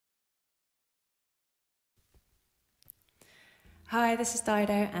Hi, this is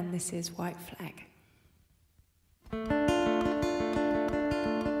Dido and this is White Flag.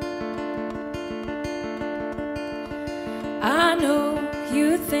 I know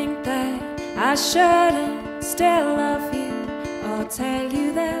you think that I shouldn't still love you or tell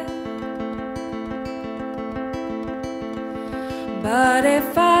you that, but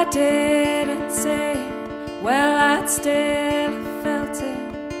if I didn't say it, well, I'd still have felt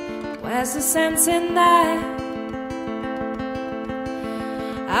it. Where's the sense in that?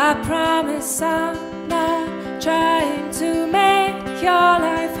 I promise I'm not trying to make your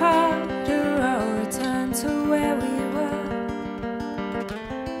life harder or return to where we were,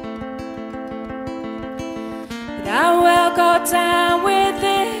 but I will go down with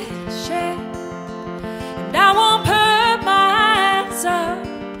this shit, and I won't put my hands up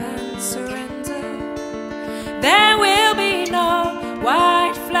and surrender. There will be no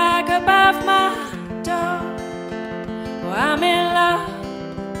white flag above my door. Oh, I'm in love,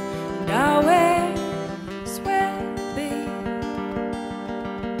 always will be.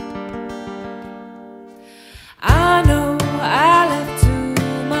 I know I left too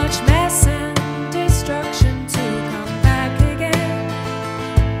much mess and destruction to come back again,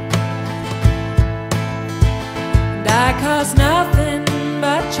 and I caused nothing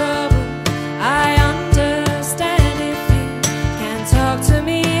but trouble. I understand if you can't talk to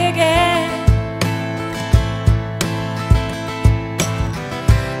me again.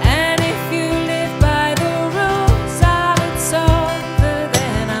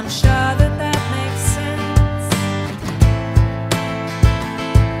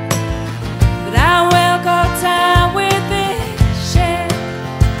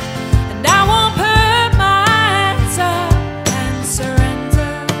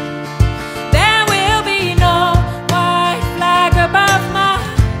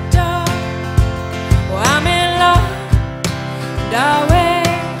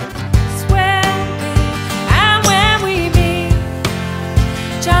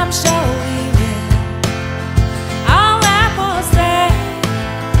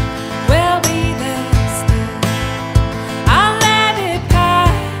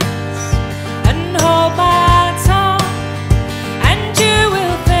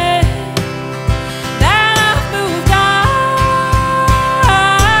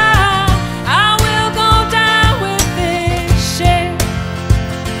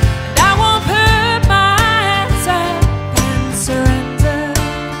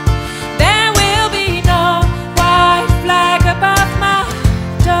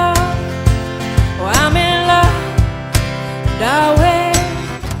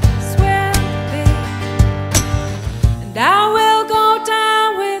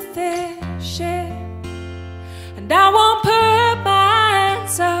 And I won't put my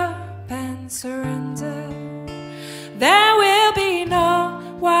hands up and surrender. There will be no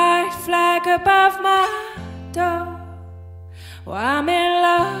white flag above my door. Oh, I'm in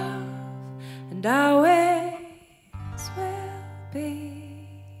love and I will